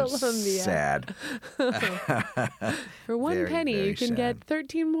 Columbia. Sad. For one Very, penny, very you can sad. get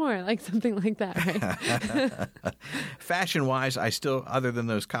 13 more, like something like that, right? Fashion-wise, I still, other than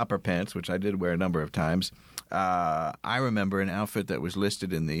those copper pants, which I did wear a number of times, I remember an outfit that was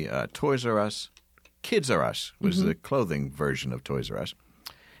listed in the Toys R Us. Kids R Us was the clothing version of Toys R Us,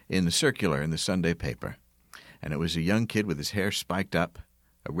 in the circular in the Sunday paper. And it was a young kid with his hair spiked up,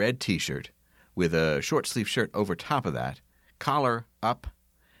 a red T-shirt with a short-sleeve shirt over top of that, collar up,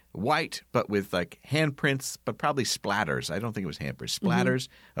 white, but with like handprints, but probably splatters. I don't think it was handprints. Splatters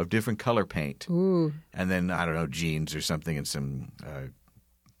of different color paint. Ooh, And then, I don't know, jeans or something and some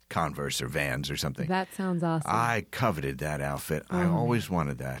Converse or Vans or something. that sounds awesome. I coveted that outfit. I always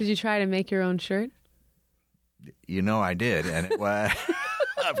wanted that. Did you try to make your own shirt? You know I did, and it was...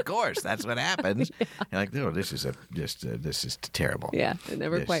 Of course, that's what happens. You're like, no, this is terrible. Yeah, it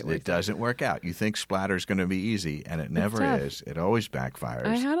never quite works. It doesn't work out. You think splatter's going to be easy, and it never tough. is. It always backfires.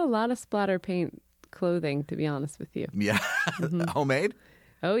 I had a lot of splatter paint clothing, to be honest with you. Yeah, homemade.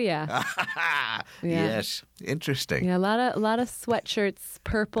 Oh yeah, Yes, interesting. yeah. A lot of sweatshirts,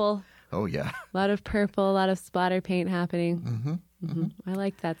 purple. Oh yeah. A lot of purple, a lot of splatter paint happening. I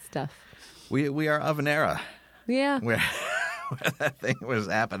like that stuff. We are of an era Yeah. where that thing was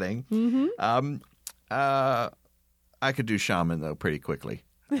happening. I could do shaman though pretty quickly.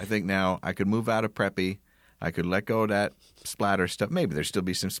 I think now I could move out of preppy. I could let go of that splatter stuff. Maybe there'd still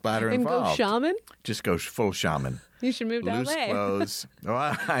be some splatter And involved. go shaman? Just go full shaman. You should move to Loose LA. clothes.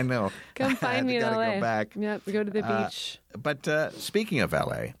 Oh, I know. Come find me in Gotta LA. go back. Yep, we go to the beach. But speaking of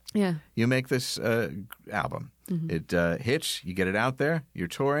LA, Yeah. you make this album. It hits. You get it out there. You're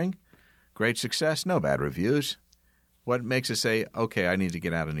touring. Great success. No bad reviews. What makes us say, okay, I need to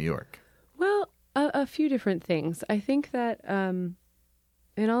get out of New York? Well, a few different things. I think that, in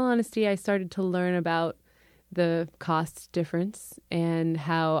all honesty, I started to learn about the cost difference and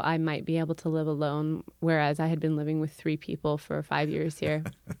how I might be able to live alone, whereas I had been living with 3 people for 5 years here.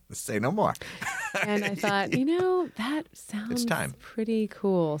 Say no more. And I thought, that sounds time. pretty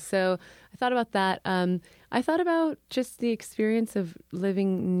cool. So I thought about that. I thought about just the experience of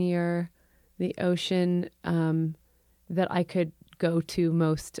living near the ocean, that I could go to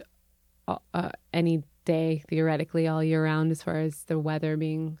most any day, theoretically, all year round, as far as the weather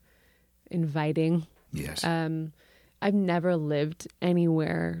being inviting. Yes. I've never lived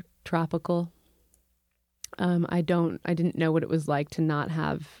anywhere tropical. I didn't know what it was like to not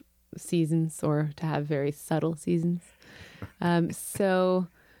have seasons or to have very subtle seasons. So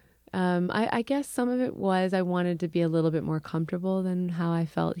I guess some of it was I wanted to be a little bit more comfortable than how I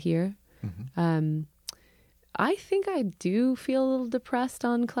felt here. I think I do feel a little depressed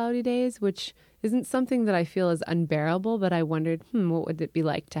on cloudy days, which isn't something that I feel is unbearable, but I wondered, what would it be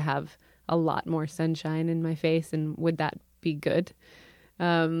like to have a lot more sunshine in my face, and would that be good?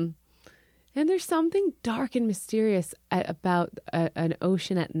 And there's something dark and mysterious about an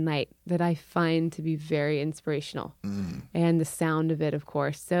ocean at night that I find to be very inspirational, and the sound of it, of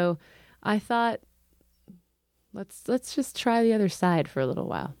course. So I thought, let's just try the other side for a little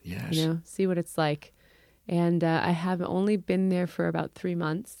while. Yes. See what it's like. And I have only been there for about 3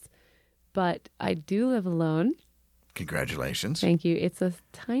 months, but I do live alone. Congratulations. Thank you. It's a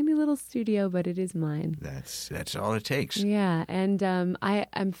tiny little studio, but it is mine. That's all it takes. Yeah. And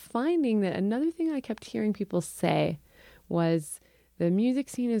I'm finding that another thing I kept hearing people say was the music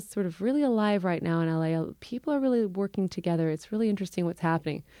scene is sort of really alive right now in LA. People are really working together. It's really interesting what's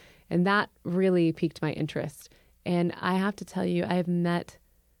happening. And that really piqued my interest. And I have to tell you, I've met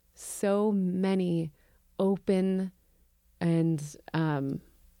so many open and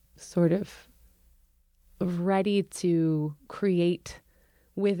sort of ready to create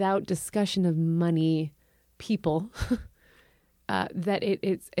without discussion of money people that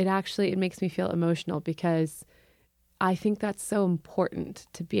it makes me feel emotional, because I think that's so important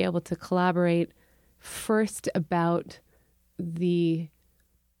to be able to collaborate first about the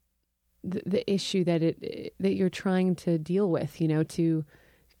issue that you're trying to deal with, to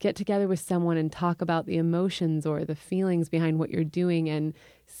get together with someone and talk about the emotions or the feelings behind what you're doing and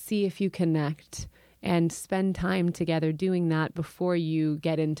see if you connect, and spend time together doing that before you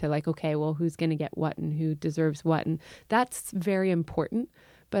get into like, okay, well, who's going to get what and who deserves what. And that's very important.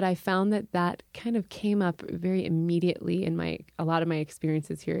 But I found that kind of came up very immediately in a lot of my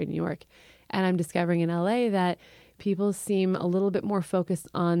experiences here in New York. And I'm discovering in LA that people seem a little bit more focused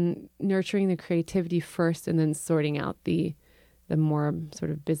on nurturing the creativity first and then sorting out the more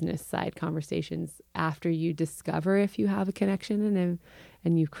sort of business side conversations after you discover if you have a connection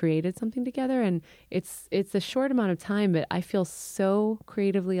and you've created something together. And it's a short amount of time, but I feel so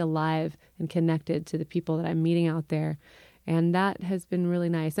creatively alive and connected to the people that I'm meeting out there. And that has been really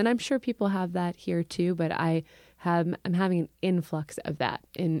nice. And I'm sure people have that here too, but I'm having an influx of that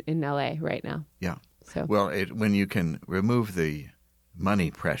in LA right now. Yeah. So well, when you can remove the money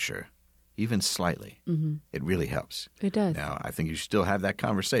pressure even slightly, it really helps. It does. Now, I think you still have that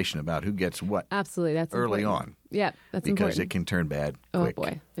conversation about who gets what. Absolutely. That's early important. on. Yeah, that's because important. it can turn bad Oh, quick.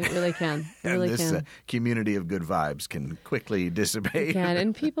 boy. It really can. It And really this can. community of good vibes can quickly dissipate. It can.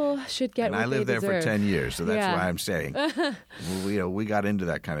 And people should get And what I lived they there for deserve. 10 years, so that's Yeah. why I'm saying. we got into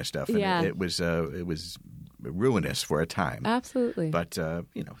that kind of stuff, and Yeah. it was ruinous for a time. Absolutely. But, and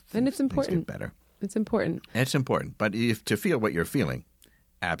it's things important. get better. It's important. It's important. But to feel what you're feeling,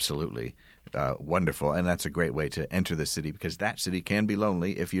 absolutely wonderful. And that's a great way to enter the city, because that city can be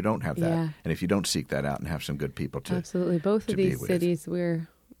lonely if you don't have that. Yeah. And if you don't seek that out and have some good people to Absolutely. Both to of be these with. cities, the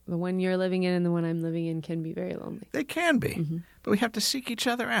one you're living in and the one I'm living in, can be very lonely. They can be. But we have to seek each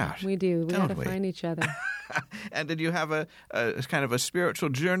other out. We do. We got to Don't we? find each other. And did you have a kind of a spiritual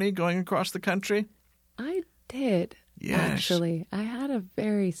journey going across the country? I did. Yes. Actually, I had a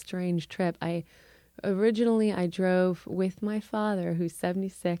very strange trip. Originally I drove with my father, who's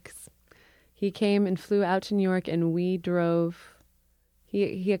 76. He came and flew out to New York, and we drove.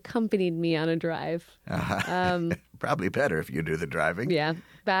 He accompanied me on a drive. Probably better if you do the driving. Yeah,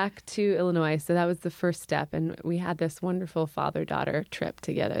 back to Illinois. So that was the first step. And we had this wonderful father-daughter trip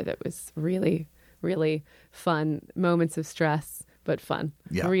together that was really, really fun. Moments of stress, but fun.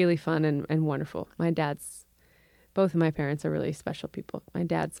 Yeah. Really fun and wonderful. Both of my parents are really special people. My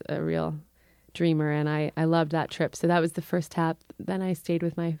dad's a real dreamer, and I loved that trip. So that was the first step. Then I stayed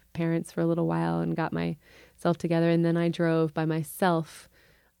with my parents for a little while and got myself together. And then I drove by myself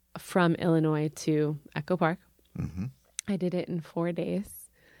from Illinois to Echo Park. I did it in 4 days.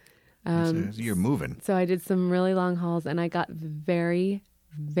 So you're moving. So I did some really long hauls, and I got very,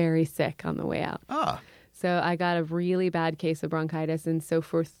 very sick on the way out. So I got a really bad case of bronchitis. And so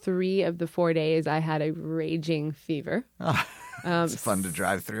for 3 of the 4 days, I had a raging fever. It's fun to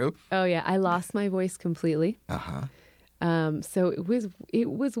drive through. Oh, yeah. I lost my voice completely. So it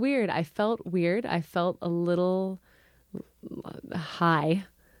was weird. I felt weird. I felt a little high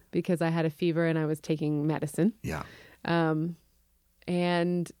because I had a fever and I was taking medicine. Yeah.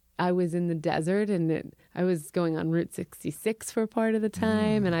 And I was in the desert, and I was going on Route 66 for part of the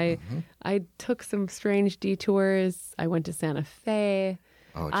time. And I took some strange detours. I went to Santa Fe.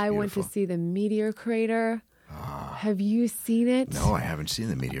 Oh, it's I went to beautiful. see the meteor crater. Have you seen it? No, I haven't seen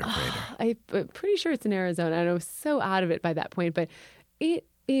the meteor crater. I'm pretty sure it's in Arizona. And I was so out of it by that point, but it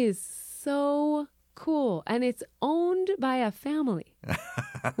is so cool. And it's owned by a family,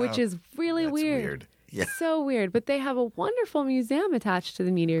 which is really That's weird. Yeah. So weird. But they have a wonderful museum attached to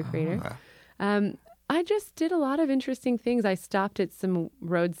the Meteor Crater. I just did a lot of interesting things. I stopped at some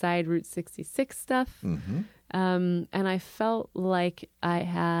roadside Route 66 stuff. Mm-hmm. And I felt like I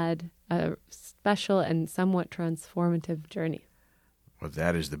had a special and somewhat transformative journey. Well,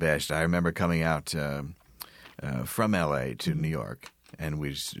 that is the best. I remember coming out from L.A. to New York, and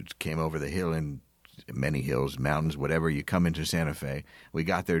we came over the hill in many hills, mountains, whatever. You come into Santa Fe. We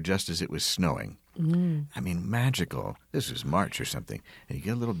got there just as it was snowing. I mean, magical. This was March or something. And you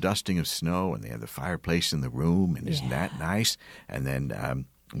get a little dusting of snow, and they have the fireplace in the room, and isn't that nice? And then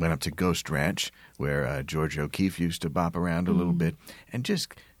went up to Ghost Ranch, where George O'Keeffe used to bop around a little bit. And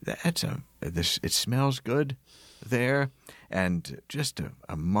just, it smells good there. And just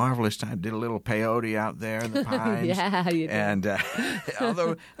a marvelous time. Did a little peyote out there in the pines. Yeah, you did. And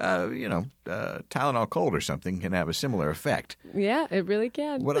although, Tylenol cold or something can have a similar effect. Yeah, it really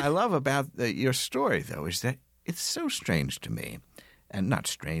can. What I love about your story, though, is that it's so strange to me. And not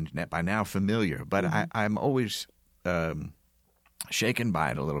strange, by now familiar, but I'm always shaken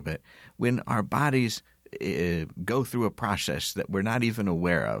by it a little bit. When our bodies go through a process that we're not even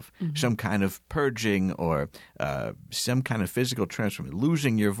aware of, some kind of purging or some kind of physical transformation,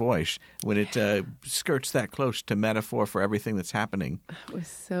 losing your voice when it skirts that close to metaphor for everything that's happening. It was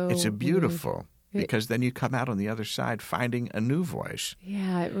so It's a beautiful, weird. because then you come out on the other side finding a new voice.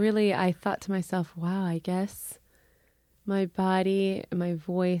 Yeah, it really, I thought to myself, wow, I guess my body, my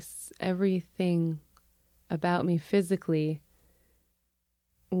voice, everything about me physically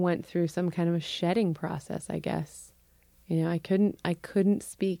went through some kind of a shedding process, I guess. You know, I couldn't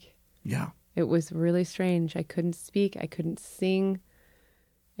speak. Yeah. It was really strange. I couldn't speak. I couldn't sing.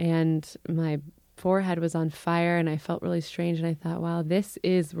 And my forehead was on fire, and I felt really strange. And I thought, wow, this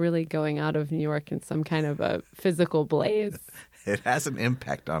is really going out of New York in some kind of a physical blaze. It has an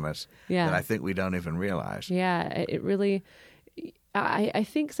impact on us that I think we don't even realize. Yeah, it really... I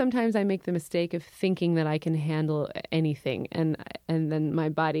think sometimes I make the mistake of thinking that I can handle anything, and then my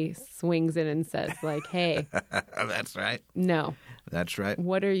body swings in and says, like, hey. That's right. No. That's right.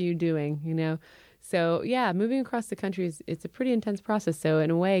 What are you doing, you know? So, yeah, moving across the country, it's a pretty intense process. So,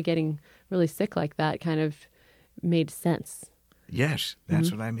 in a way, getting really sick like that kind of made sense. Yes,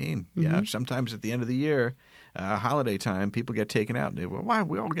 that's what I mean. Yeah, sometimes at the end of the year, holiday time, people get taken out. And they, well, why are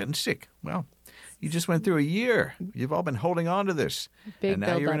we all getting sick? Well, you just went through a year. You've all been holding on to this. Big and now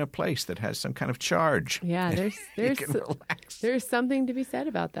you're buildup. in a place that has some kind of charge. Yeah, You can relax. there's something to be said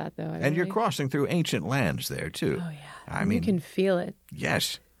about that, though. And you're crossing through ancient lands there, too. Oh, yeah. I mean, you can feel it.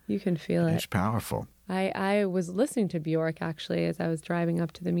 yes, You can feel it. it's powerful. I was listening to Bjork, actually, as I was driving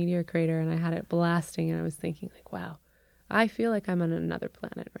up to the Meteor Crater, and I had it blasting, and I was thinking, like, wow, I feel like I'm on another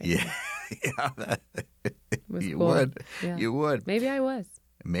planet right now. Yeah, It was you cool. would. Yeah. You would. Maybe I was.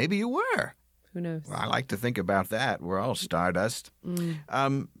 Maybe you were. Who knows? Well, I like to think about that. We're all stardust.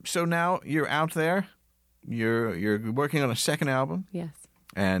 So now you're out there. You're working on a second album, Yes.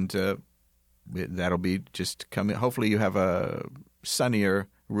 and that'll be just coming. Hopefully, you have a sunnier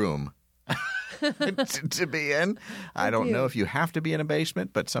room to be in. I don't know if you have to be in a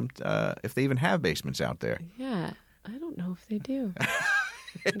basement, but if they even have basements out there. Yeah. I don't know if they do.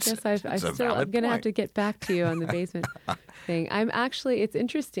 I guess it's a I'm valid going to have point. to get back to you on the basement thing. It's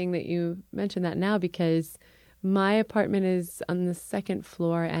interesting that you mentioned that now, because my apartment is on the second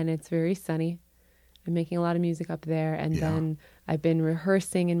floor and it's very sunny. I'm making a lot of music up there. And then I've been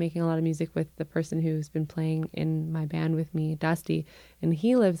rehearsing and making a lot of music with the person who's been playing in my band with me, Dusty. And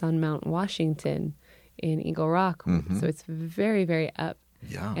he lives on Mount Washington in Eagle Rock. So it's very, very up.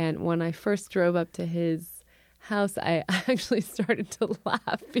 Yeah. And when I first drove up to his house, I actually started to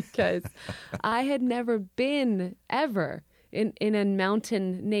laugh because I had never been ever in a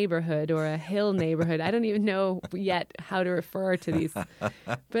mountain neighborhood or a hill neighborhood. I don't even know yet how to refer to these.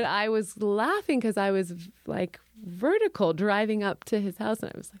 But I was laughing because I was like vertical driving up to his house,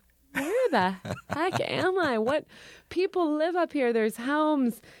 and I was like, where the heck am I? What people live up here? There's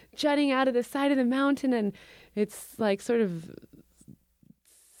homes jutting out of the side of the mountain, and it's like sort of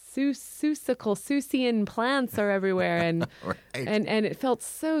Seussian plants are everywhere, and Right. and it felt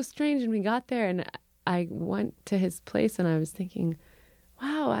so strange when we got there. And I went to his place, and I was thinking,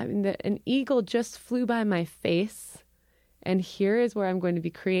 wow, I mean, an eagle just flew by my face, and here is where I'm going to be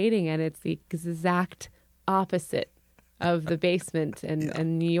creating, and it's the exact opposite of the basement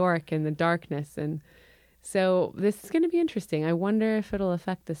and New York and the darkness. And so this is going to be interesting. I wonder if it'll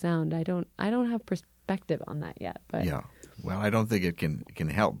affect the sound. I don't have perspective on that yet, but Yeah. Well, I don't think it can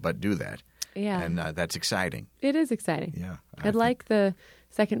help but do that. yeah, And that's exciting. it is exciting. Yeah. I'd like the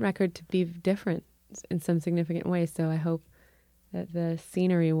second record to be different, in some significant way. So I hope that the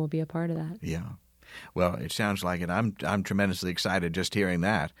scenery will be a part of that. Yeah. Well, it sounds like it. I'm tremendously excited just hearing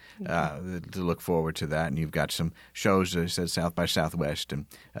that, to look forward to that. And you've got some shows, as I said, South by Southwest, and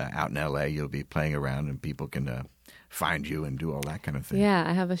out in L.A. you'll be playing around, and people can find you and do all that kind of thing. Yeah,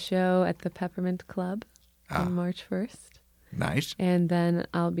 I have a show at the Peppermint Club on March 1st. Nice. And then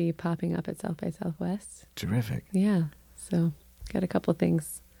I'll be popping up at South by Southwest. Terrific. Yeah, so got a couple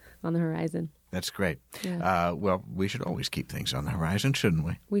things on the horizon. That's great. Yeah. Well, we should always keep things on the horizon, shouldn't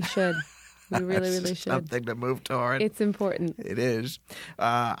we? We should. We really, That's really should. Something to move toward. It's important. It is.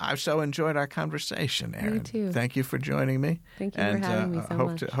 I've so enjoyed our conversation, Erin. Me too. Thank you for joining me. Thank you for having me so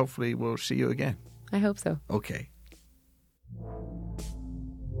much. Hopefully we'll see you again. I hope so. Okay.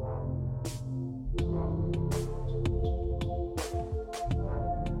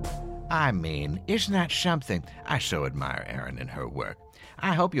 I mean, isn't that something? I so admire Erin and her work.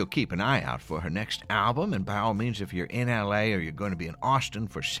 I hope you'll keep an eye out for her next album, and by all means, if you're in L.A. or you're going to be in Austin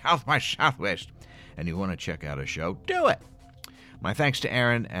for South by Southwest and you want to check out a show, do it. My thanks to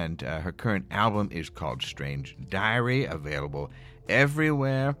Erin, and her current album is called Strange Diary, available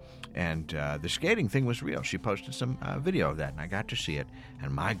everywhere. And the skating thing was real. She posted some video of that, and I got to see it.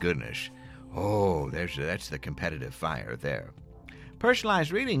 And my goodness, that's the competitive fire there.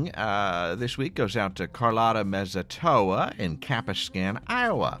 Personalized reading this week goes out to Carlotta Mezzatoa in Kapiskan,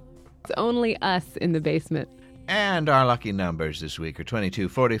 Iowa. It's only us in the basement. And our lucky numbers this week are 22,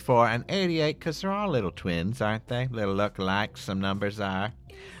 44, and 88, because they're all little twins, aren't they? Little look-alikes, some numbers are.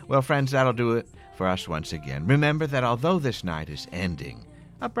 Well, friends, that'll do it for us once again. Remember that although this night is ending,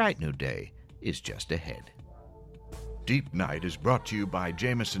 a bright new day is just ahead. Deep Night is brought to you by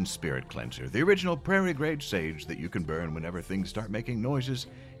Jameson Spirit Cleanser, the original prairie-grade sage that you can burn whenever things start making noises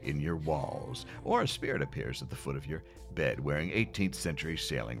in your walls, or a spirit appears at the foot of your bed wearing 18th century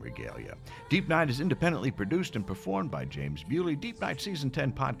sailing regalia. Deep Night is independently produced and performed by James Bewley. Deep Night Season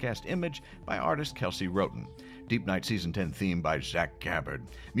 10 podcast image by artist Kelsey Roten. Deep Night Season 10 theme by Zach Gabbard.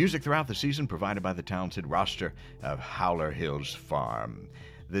 Music throughout the season provided by the talented roster of Howler Hills Farm.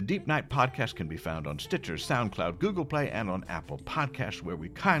 The Deep Night podcast can be found on Stitcher, SoundCloud, Google Play, and on Apple Podcasts, where we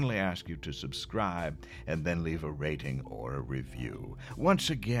kindly ask you to subscribe and then leave a rating or a review. Once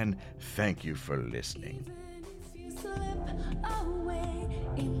again, thank you for listening. Even if you slip away.